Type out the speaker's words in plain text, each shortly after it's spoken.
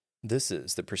This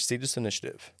is the Prestigious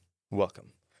Initiative.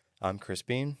 Welcome. I'm Chris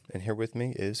Bean, and here with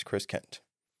me is Chris Kent.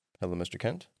 Hello, Mr.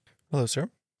 Kent. Hello, sir.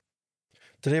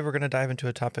 Today we're going to dive into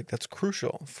a topic that's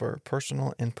crucial for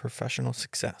personal and professional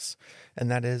success,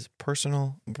 and that is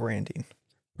personal branding.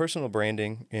 Personal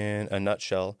branding, in a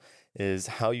nutshell, is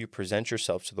how you present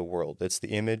yourself to the world. It's the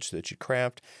image that you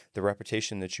craft, the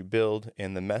reputation that you build,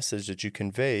 and the message that you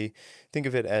convey. Think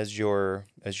of it as your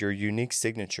unique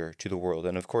signature to the world.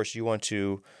 And of course, you want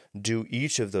to do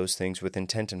each of those things with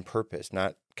intent and purpose,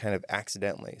 not kind of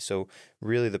accidentally. So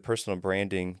really the personal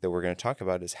branding that we're going to talk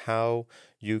about is how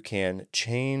you can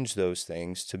change those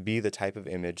things to be the type of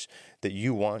image that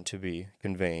you want to be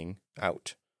conveying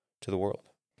out to the world.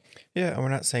 Yeah, and we're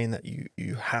not saying that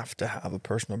you have to have a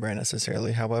personal brand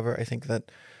necessarily. However, I think that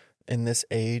in this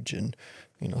age and,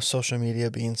 social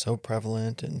media being so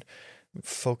prevalent and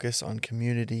focus on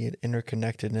community and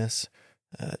interconnectedness,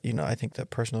 I think that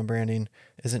personal branding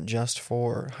isn't just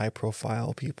for high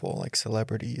profile people like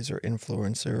celebrities or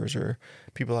influencers or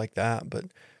people like that, but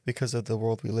because of the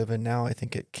world we live in now, I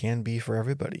think it can be for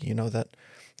everybody.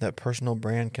 That personal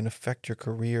brand can affect your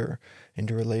career and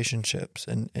your relationships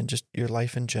and just your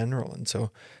life in general. And so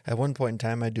at one point in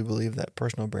time, I do believe that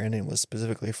personal branding was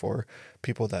specifically for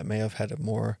people that may have had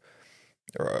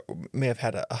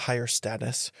a higher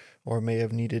status or may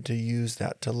have needed to use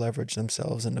that to leverage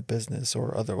themselves in a business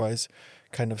or otherwise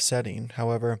kind of setting.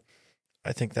 However,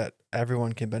 I think that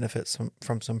everyone can benefit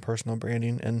from some personal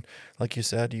branding. And like you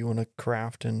said, you want to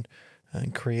craft and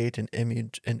create an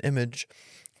image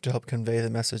to help convey the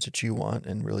message that you want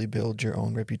and really build your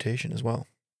own reputation as well.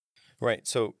 Right.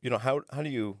 So, how do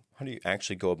you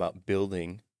actually go about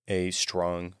building a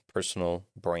strong personal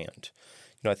brand?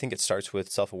 I think it starts with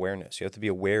self-awareness. You have to be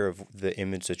aware of the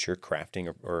image that you're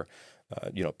crafting or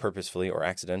purposefully or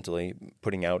accidentally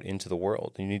putting out into the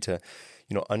world. You need to,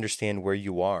 understand where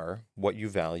you are, what you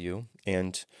value,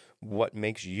 and what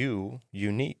makes you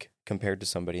unique compared to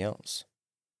somebody else.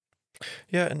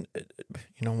 Yeah,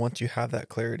 and once you have that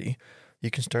clarity, you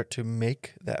can start to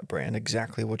make that brand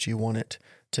exactly what you want it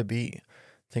to be.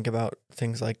 Think about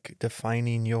things like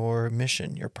defining your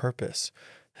mission, your purpose,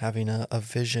 having a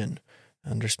vision,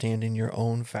 understanding your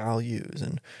own values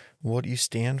and what you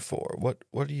stand for. What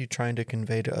are you trying to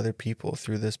convey to other people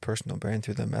through this personal brand,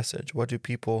 through the message? What do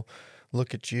people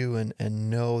look at you and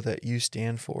know that you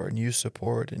stand for and you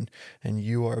support and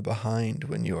you are behind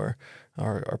when you are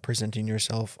presenting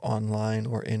yourself online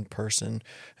or in person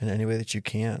in any way that you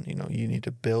can? You need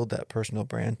to build that personal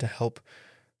brand to help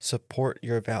support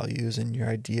your values and your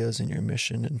ideas and your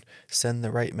mission and send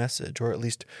the right message, or at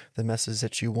least the message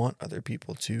that you want other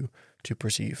people to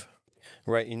perceive.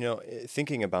 Right.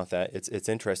 Thinking about that, it's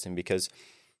interesting because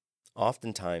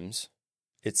oftentimes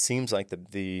it seems like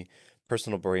the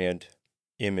personal brand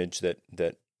image that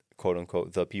quote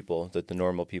unquote the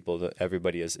normal people that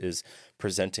everybody is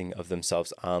presenting of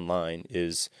themselves online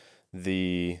is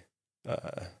the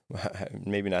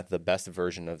maybe not the best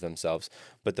version of themselves,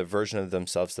 but the version of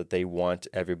themselves that they want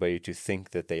everybody to think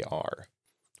that they are,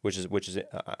 which is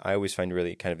I always find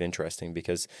really kind of interesting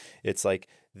because it's like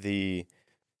the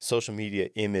social media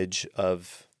image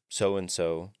of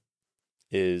so-and-so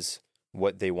is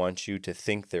what they want you to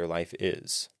think their life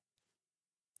is,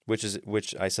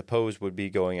 which I suppose would be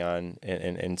going on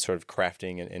and sort of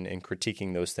crafting and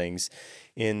critiquing those things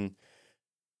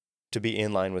to be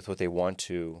in line with what they want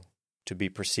to be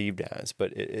perceived as.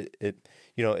 But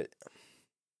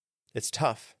it's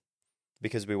tough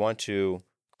because we want to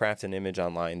craft an image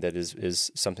online that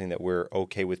is something that we're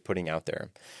okay with putting out there,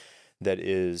 that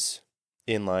is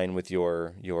in line with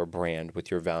your brand, with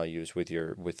your values,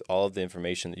 with all of the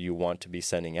information that you want to be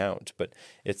sending out. But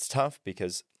it's tough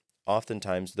because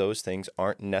oftentimes those things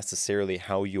aren't necessarily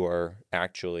how you are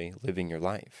actually living your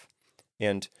life.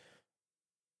 And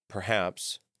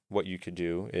perhaps what you could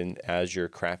do as you're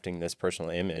crafting this personal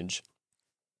image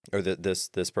or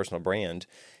this personal brand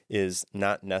is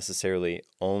not necessarily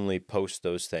only post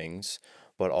those things,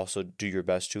 but also do your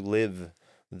best to live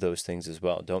those things as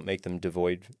well. Don't make them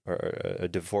devoid or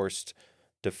divorced.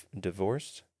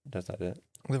 Divorced? That's not it.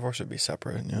 Divorce would be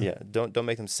separate. Yeah. Yeah. Don't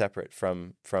make them separate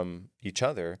from each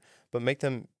other, but make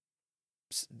them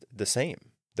the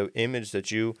same. The image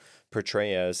that you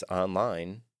portray as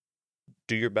online,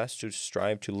 do your best to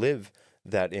strive to live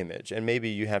that image. And maybe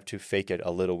you have to fake it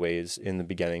a little ways in the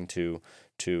beginning to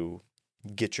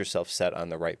get yourself set on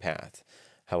the right path.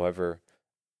 However,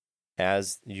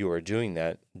 as you are doing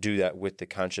that, do that with the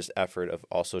conscious effort of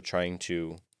also trying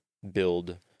to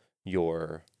build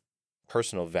your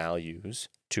personal values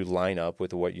to line up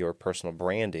with what your personal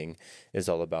branding is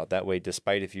all about. That way,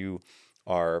 despite if you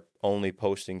are only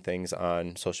posting things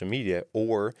on social media,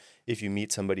 or if you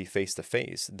meet somebody face to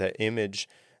face, the image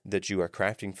that you are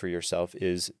crafting for yourself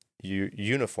is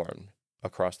uniform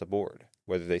across the board,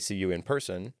 whether they see you in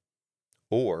person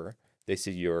or they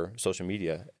see your social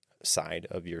media side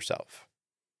of yourself.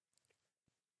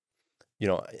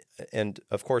 And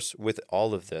of course, with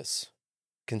all of this,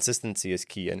 consistency is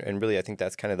key. And really, I think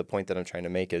that's kind of the point that I'm trying to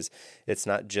make is it's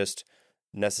not just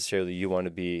necessarily you want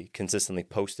to be consistently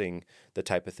posting the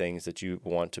type of things that you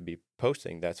want to be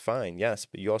posting. That's fine, yes,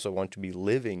 but you also want to be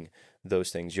living those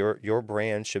things. Your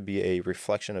brand should be a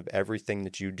reflection of everything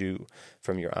that you do,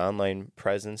 from your online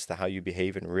presence to how you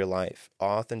behave in real life.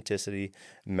 Authenticity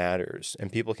matters, and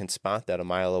people can spot that a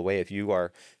mile away. If you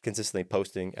are consistently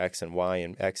posting X and Y,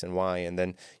 and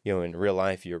then in real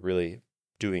life you're really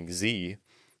doing Z,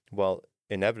 well,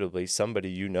 inevitably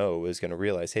somebody is going to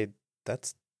realize, hey,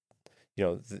 that's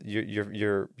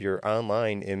your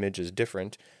online image is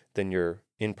different than your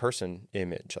in-person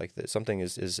image. Like something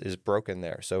is broken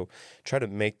there. So try to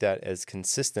make that as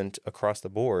consistent across the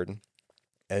board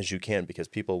as you can, because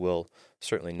people will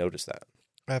certainly notice that.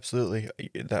 Absolutely.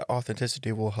 That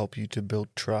authenticity will help you to build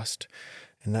trust,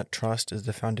 and that trust is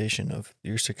the foundation of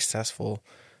your successful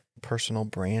personal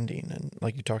branding. And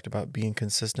like you talked about, being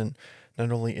consistent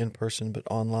not only in person but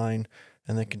online,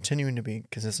 and then continuing to be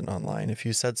consistent online. If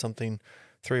you said something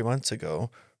 3 months ago,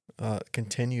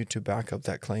 continue to back up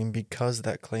that claim, because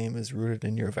that claim is rooted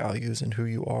in your values and who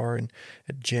you are, and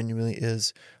it genuinely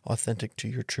is authentic to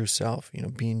your true self.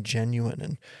 Being genuine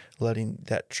and letting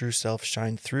that true self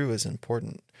shine through is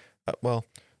important. Well,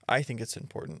 I think it's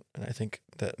important, and I think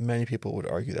that many people would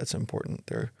argue that's important.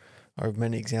 There are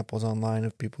many examples online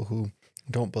of people who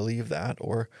don't believe that,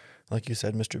 or like you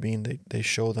said, Mr. Bean, they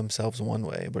show themselves one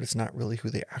way, but it's not really who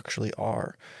they actually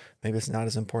are. Maybe it's not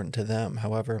as important to them.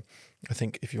 However, I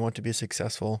think if you want to be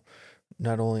successful,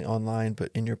 not only online,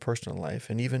 but in your personal life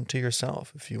and even to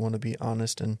yourself, if you want to be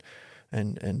honest and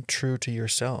true to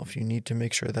yourself, you need to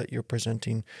make sure that you're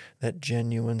presenting that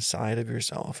genuine side of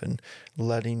yourself and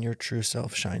letting your true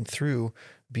self shine through,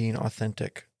 being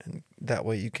authentic. And that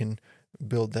way you can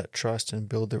build that trust and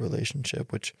build the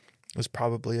relationship, which is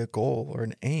probably a goal or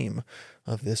an aim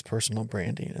of this personal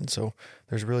branding. And so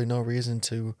there's really no reason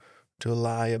to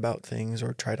lie about things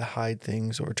or try to hide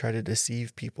things or try to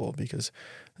deceive people, because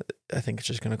I think it's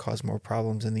just going to cause more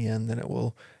problems in the end than it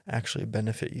will actually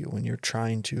benefit you when you're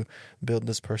trying to build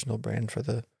this personal brand for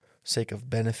the sake of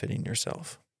benefiting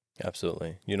yourself.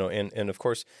 Absolutely. And of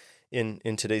course, in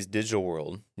today's digital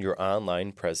world, your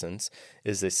online presence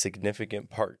is a significant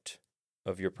part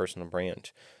of your personal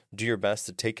brand. Do your best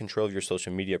to take control of your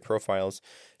social media profiles,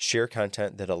 share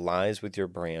content that aligns with your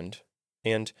brand,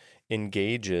 and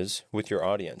engages with your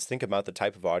audience. Think about the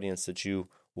type of audience that you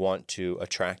want to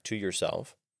attract to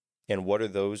yourself, and what are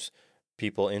those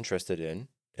people interested in,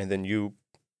 and then you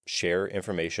share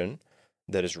information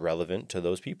that is relevant to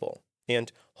those people,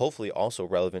 and hopefully also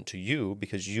relevant to you,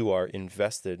 because you are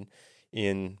invested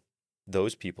in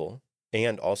those people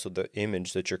and also the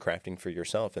image that you're crafting for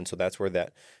yourself. And so that's where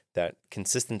that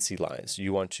consistency lies.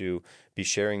 You want to be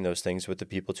sharing those things with the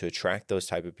people to attract those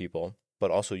type of people,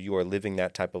 but also you are living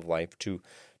that type of life to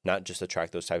not just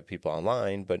attract those type of people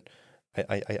online, but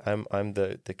I'm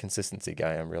the consistency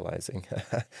guy, I'm realizing.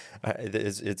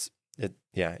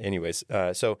 Yeah. Anyways,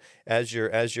 so as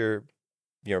you're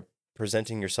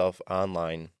presenting yourself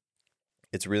online,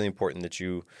 it's really important that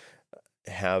you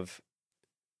have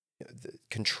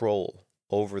control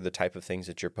over the type of things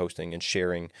that you're posting and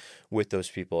sharing with those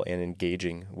people and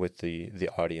engaging with the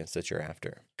audience that you're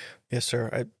after. Yes, sir.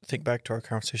 I think back to our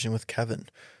conversation with Kevin.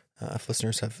 If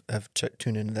listeners have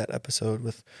tuned into that episode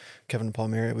with Kevin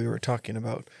Palmieri, we were talking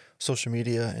about social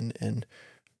media and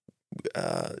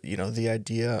the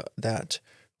idea that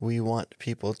we want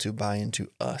people to buy into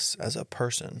us as a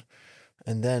person.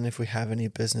 And then if we have any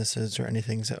businesses or any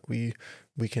things that we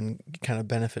can kind of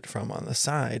benefit from on the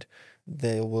side,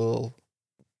 they will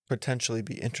potentially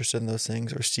be interested in those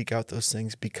things or seek out those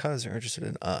things because they're interested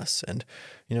in us. And,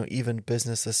 even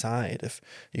business aside, if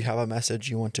you have a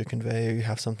message you want to convey or you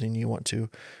have something you want to,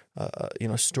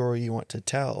 story you want to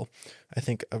tell, I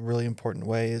think a really important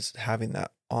way is having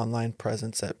that online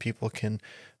presence that people can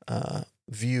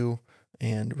view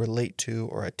and relate to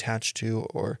or attach to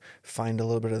or find a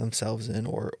little bit of themselves in,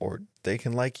 or they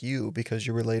can like you because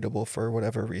you're relatable for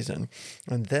whatever reason.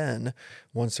 And then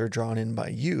once they're drawn in by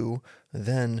you,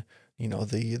 then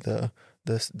the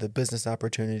business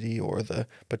opportunity or the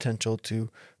potential to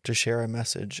share a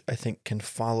message, I think, can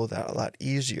follow that a lot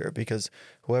easier, because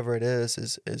whoever it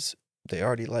is they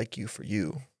already like you for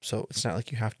you. So it's not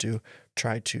like you have to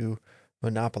try to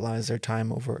monopolize their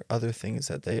time over other things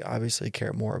that they obviously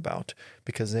care more about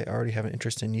because they already have an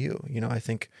interest in you. I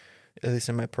think, at least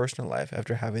in my personal life,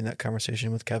 after having that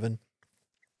conversation with Kevin,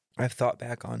 I've thought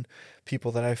back on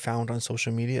people that I've found on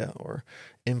social media or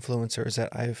influencers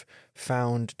that I've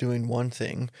found doing one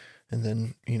thing, and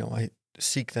then, I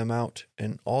seek them out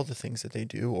in all the things that they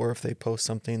do, or if they post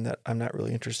something that I'm not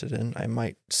really interested in, I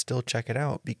might still check it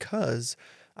out because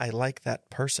I like that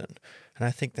person. And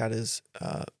I think that is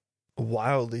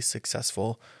wildly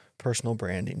successful personal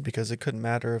branding, because it couldn't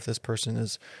matter if this person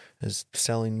is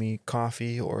selling me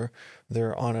coffee, or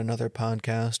they're on another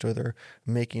podcast, or they're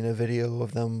making a video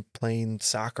of them playing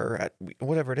soccer, at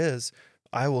whatever it is.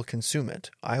 I will consume it.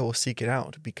 I will seek it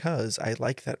out because I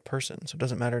like that person. So it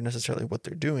doesn't matter necessarily what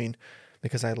they're doing,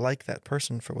 because I like that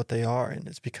person for what they are. And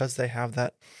it's because they have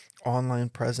that online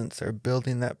presence. They're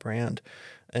building that brand,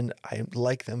 and I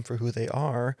like them for who they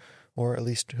are, or at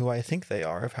least who I think they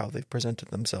are, of how they've presented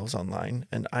themselves online.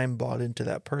 And I'm bought into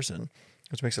that person,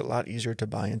 which makes it a lot easier to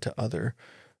buy into other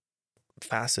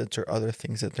facets or other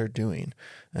things that they're doing.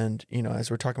 And, as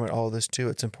we're talking about all of this too,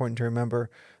 it's important to remember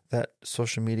that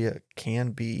social media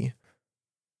can be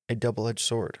a double-edged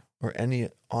sword, or any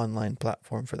online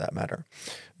platform for that matter.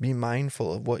 Be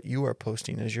mindful of what you are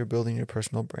posting as you're building your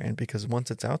personal brand, because once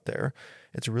it's out there,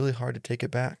 it's really hard to take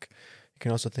it back. You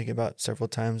can also think about several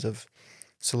times of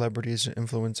celebrities or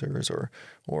influencers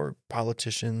or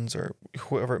politicians or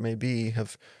whoever it may be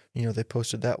have, they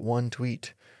posted that one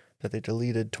tweet that they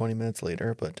deleted 20 minutes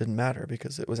later, but it didn't matter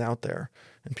because it was out there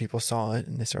and people saw it,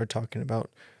 and they started talking about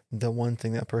the one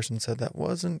thing that person said that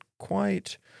wasn't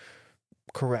quite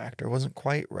correct or wasn't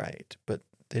quite right, but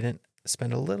they didn't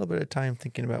spend a little bit of time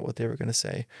thinking about what they were going to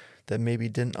say that maybe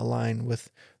didn't align with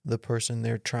the person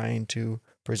they're trying to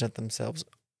present themselves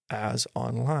as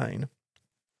online.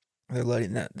 They're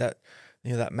letting that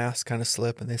mask kind of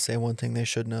slip, and they say one thing they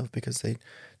shouldn't have because they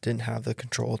didn't have the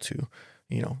control to,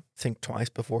 think twice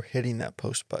before hitting that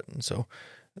post button. So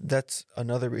that's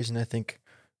another reason I think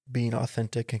being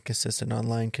authentic and consistent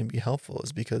online can be helpful,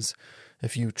 is because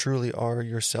if you truly are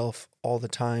yourself all the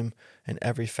time in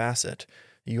every facet,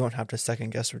 you won't have to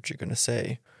second guess what you're going to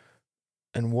say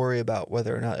and worry about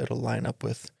whether or not it'll line up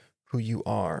with who you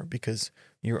are, because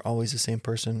you're always the same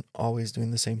person, always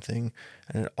doing the same thing,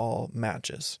 and it all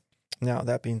matches. Now,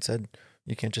 that being said,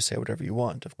 you can't just say whatever you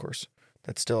want, of course.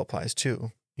 That still applies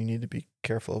too. You need to be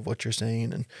careful of what you're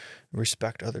saying and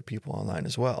respect other people online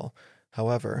as well.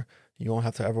 However, you won't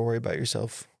have to ever worry about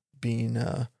yourself being,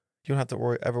 you don't have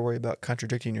to ever worry about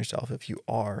contradicting yourself if you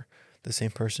are the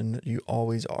same person that you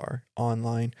always are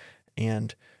online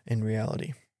and in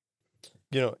reality.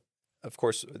 Of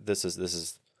course, this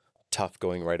is tough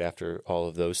going right after all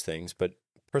of those things, but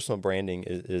personal branding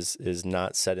is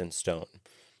not set in stone.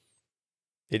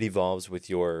 It evolves with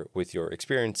your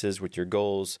experiences, with your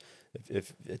goals.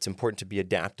 If it's important to be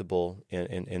adaptable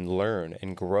and learn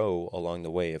and grow along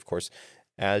the way. Of course,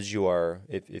 as you are,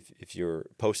 if you're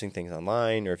posting things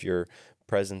online, or if your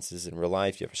presence is in real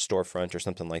life, you have a storefront or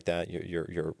something like that,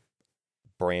 your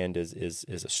brand is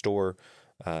a store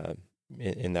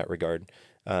in that regard.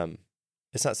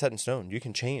 It's not set in stone. You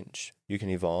can change, you can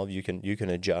evolve, you can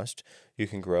adjust, you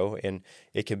can grow, and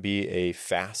it can be a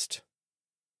fast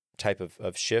type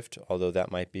of shift, although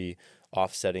that might be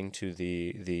offsetting to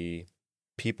the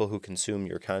people who consume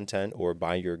your content or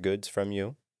buy your goods from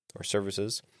you or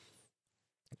services,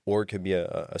 or it could be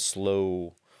a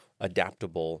slow,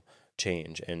 adaptable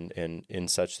change, and in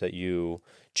such that you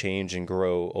change and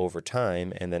grow over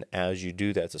time, and then as you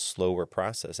do that, it's a slower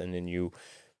process, and then you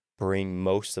bring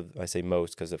I say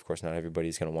most because of course not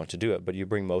everybody's going to want to do it, but you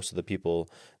bring most of the people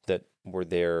that were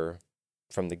there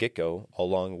from the get-go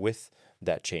along with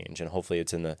that change, and hopefully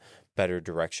it's in the better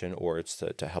direction, or it's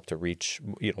to help to reach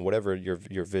whatever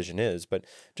your vision is. But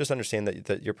just understand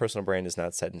that your personal brand is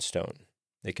not set in stone.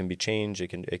 It can be changed.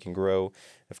 It can grow.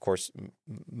 Of course,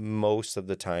 most of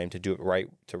the time, to do it right,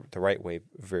 the right way,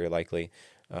 very likely,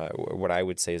 what I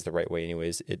would say is the right way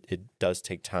anyways, it does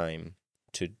take time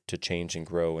to change and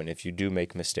grow. And if you do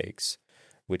make mistakes,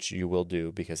 which you will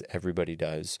do because everybody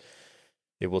does,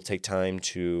 it will take time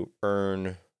to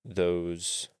earn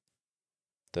those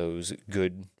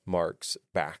good marks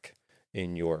back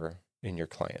in your new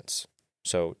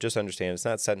So just understand it's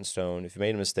not set in stone. If you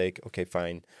made a mistake, okay,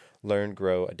 fine. Learn,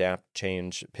 grow, adapt,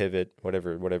 change, pivot,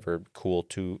 whatever cool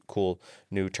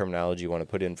new terminology you want to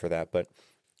put in for that. But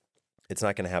it's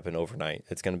not going to happen overnight.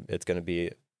 It's going to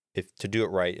be, if to do it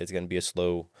right, it's going to be a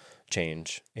slow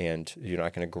change, and you're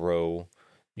not going to grow,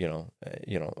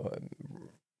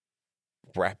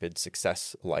 rapid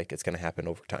success like it's going to happen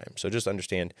over time. So just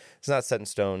understand it's not set in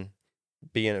stone.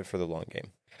 be in it for the long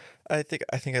game. I think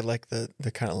I like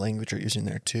the kind of language you're using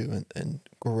there too, and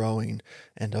growing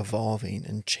and evolving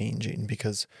and changing,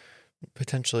 because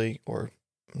potentially, or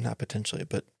not potentially,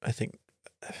 but I think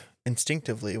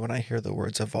instinctively when I hear the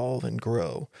words evolve and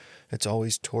grow, it's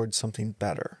always towards something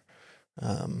better.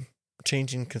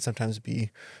 Changing can sometimes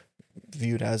be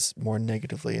viewed as more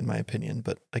negatively, in my opinion.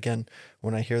 But again,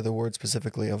 when I hear the word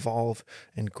specifically evolve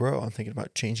and grow, I'm thinking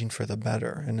about changing for the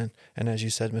better. And as you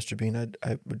said, Mr. Bean,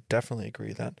 I would definitely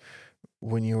agree that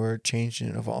when you are changing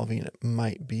and evolving, it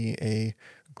might be a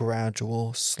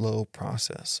gradual, slow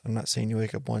process. I'm not saying you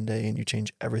wake up one day and you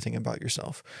change everything about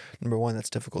yourself. Number one, that's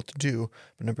difficult to do.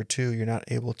 But number two, you're not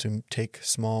able to take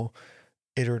small,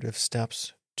 iterative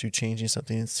steps to changing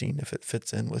something and seeing if it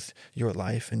fits in with your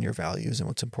life and your values and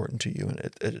what's important to you.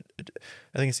 And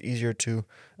I think it's easier to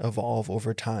evolve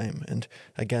over time. And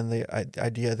again, the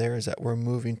idea there is that we're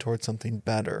moving towards something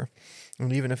better.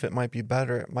 And even if it might be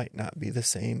better, it might not be the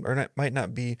same, or it might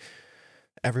not be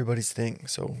everybody's thing.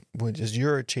 So as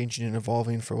you're changing and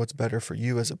evolving for what's better for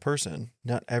you as a person,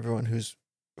 not everyone who's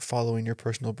following your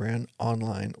personal brand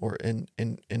online or in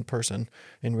person,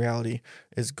 in reality,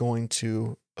 is going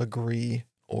to agree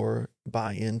or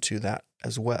buy into that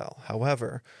as well.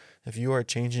 However, if you are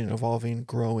changing and evolving,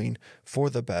 growing for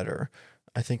the better,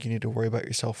 I think you need to worry about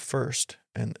yourself first.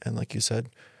 And like you said,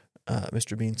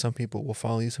 Mr. Bean, some people will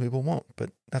follow you, some people won't, but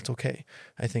that's okay.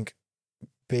 I think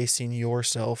basing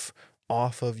yourself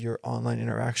off of your online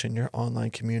interaction, your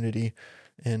online community,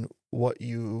 and what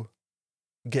you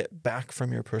get back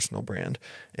from your personal brand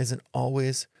isn't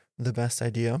always the best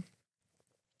idea.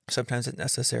 Sometimes it's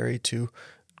necessary to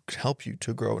help you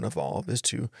to grow and evolve is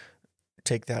to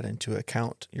take that into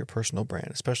account, your personal brand,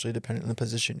 especially depending on the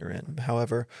position you're in.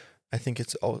 However, I think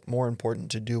it's more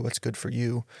important to do what's good for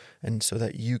you, and so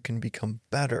that you can become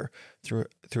better through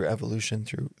evolution,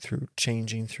 through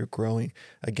changing, through growing.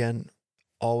 Again,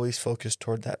 always focus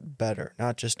toward that better,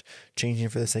 not just changing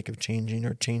for the sake of changing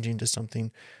or changing to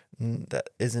something that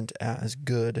isn't as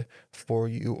good for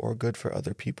you or good for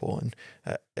other people. And,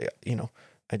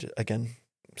 I just, again,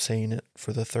 saying it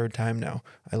for the third time now,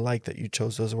 I like that you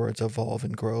chose those words, evolve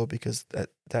and grow, because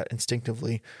that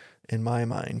instinctively, in my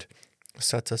mind,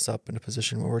 sets us up in a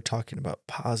position where we're talking about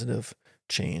positive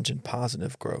change and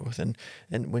positive growth. And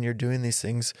when you're doing these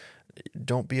things,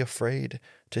 don't be afraid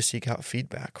to seek out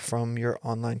feedback from your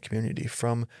online community,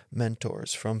 from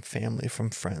mentors, from family, from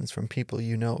friends, from people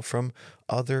you know, from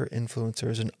other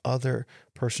influencers and other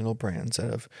personal brands that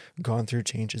have gone through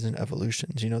changes and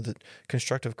evolutions. You know, that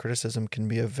constructive criticism can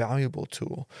be a valuable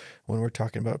tool when we're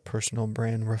talking about personal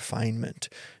brand refinement.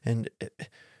 And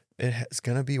it's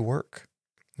going to be work.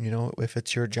 You know, if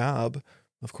it's your job,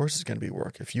 of course it's going to be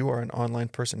work. If you are an online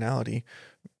personality,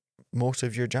 most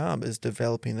of your job is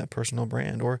developing that personal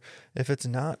brand. Or if it's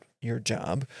not your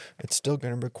job, it's still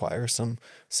going to require some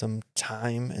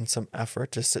time and some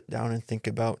effort to sit down and think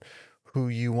about who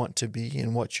you want to be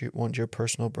and what you want your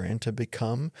personal brand to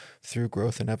become through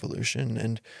growth and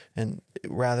evolution. And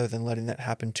rather than letting that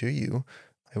happen to you,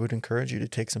 I would encourage you to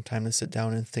take some time to sit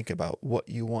down and think about what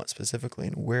you want specifically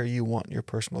and where you want your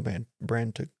personal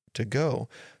brand to go,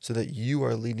 so that you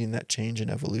are leading that change and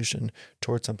evolution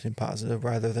towards something positive,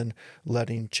 rather than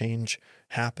letting change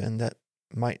happen that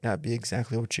might not be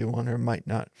exactly what you want, or might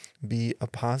not be a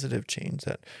positive change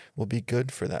that will be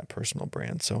good for that personal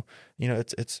brand. So, you know,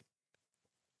 it's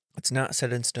not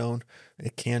set in stone.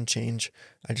 It can change.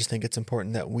 I just think it's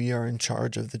important that we are in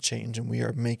charge of the change, and we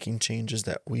are making changes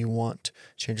that we want,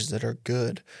 changes that are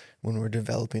good when we're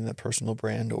developing that personal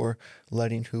brand, or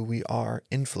letting who we are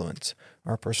influence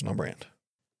our personal brand.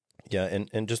 Yeah,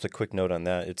 and just a quick note on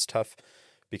that. It's tough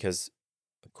because,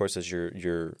 of course, as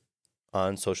you're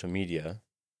on social media,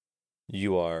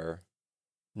 you are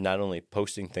not only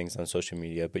posting things on social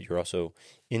media, but you're also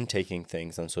intaking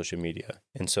things on social media.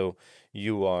 And so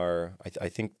you are, I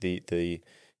think the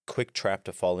quick trap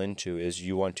to fall into is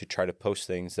you want to try to post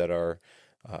things that are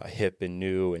hip and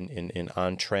new and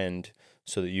on trend,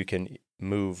 so that you can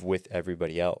move with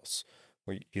everybody else.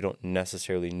 Where you don't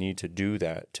necessarily need to do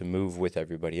that to move with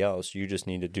everybody else. You just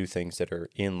need to do things that are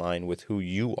in line with who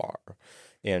you are.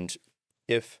 And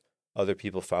if other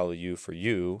people follow you for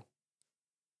you,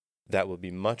 that will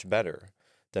be much better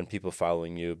than people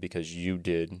following you because you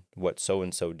did what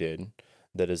so-and-so did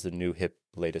that is the new hip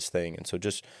latest thing. And so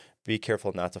just be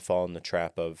careful not to fall in the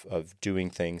trap of doing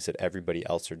things that everybody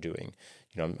else are doing.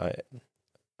 You know,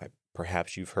 I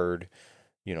perhaps you've heard,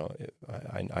 you know,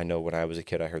 I know when I was a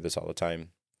kid, I heard this all the time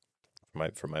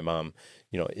from my mom.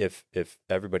 You know, if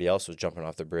everybody else was jumping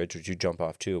off the bridge, would you jump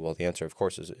off too? Well, the answer, of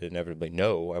course, is inevitably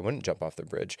no, I wouldn't jump off the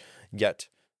bridge. Yet,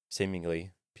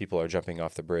 seemingly, people are jumping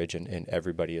off the bridge and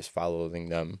everybody is following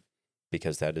them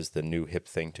because that is the new hip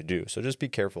thing to do. So just be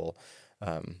careful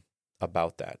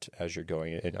about that as you're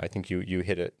going. And I think you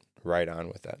hit it right on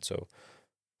with that. So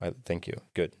I thank you.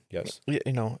 Good. Yes. Yeah,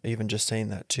 even just saying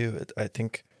that too, I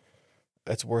think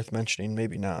it's worth mentioning.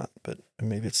 Maybe not, but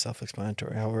maybe it's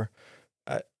self-explanatory. However,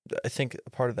 I think a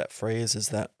part of that phrase is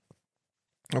that,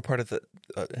 or part of the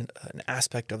an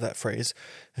aspect of that phrase,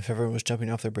 if everyone was jumping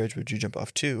off the bridge, would you jump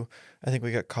off too? I think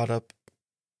we got caught up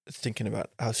thinking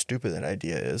about how stupid that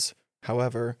idea is.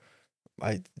 However,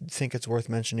 I think it's worth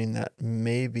mentioning that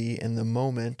maybe in the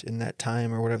moment, in that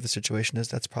time, or whatever the situation is,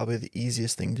 that's probably the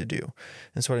easiest thing to do.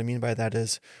 And so what I mean by that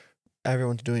is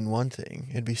everyone's doing one thing.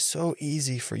 It'd be so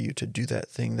easy for you to do that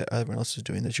thing that everyone else is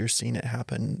doing, that you're seeing it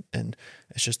happen, and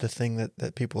it's just the thing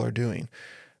that people are doing.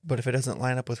 But if it doesn't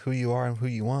line up with who you are and who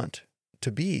you want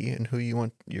to be, and who you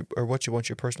want or what you want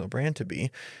your personal brand to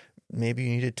be, maybe you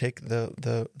need to take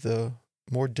the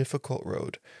more difficult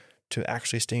road to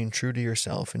actually staying true to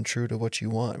yourself and true to what you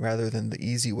want, rather than the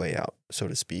easy way out, so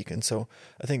to speak. And so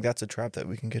I think that's a trap that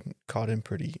we can get caught in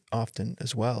pretty often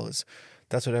as well, is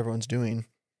that's what everyone's doing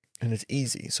and it's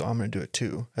easy, so I'm going to do it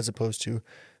too, as opposed to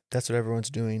that's what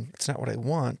everyone's doing. It's not what I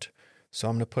want, so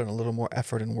I'm going to put in a little more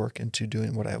effort and work into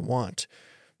doing what I want,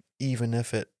 even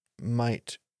if it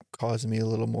might cause me a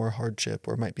little more hardship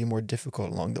or might be more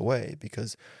difficult along the way,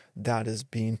 because that is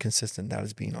being consistent, that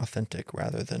is being authentic,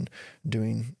 rather than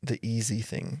doing the easy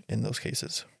thing in those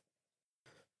cases.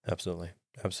 Absolutely.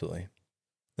 Absolutely.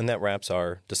 And that wraps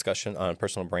our discussion on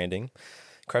personal branding.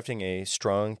 Crafting a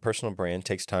strong personal brand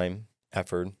takes time,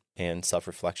 effort, and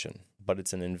self-reflection, but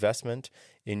it's an investment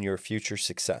in your future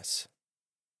success.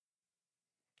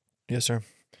 Yes, sir.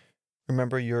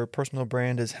 Remember, your personal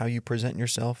brand is how you present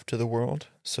yourself to the world,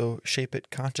 so shape it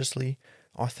consciously,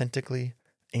 authentically,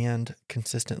 and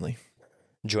consistently.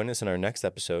 Join us in our next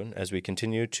episode as we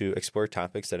continue to explore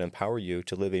topics that empower you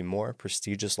to live a more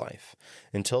prestigious life.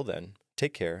 Until then,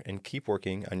 take care and keep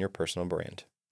working on your personal brand.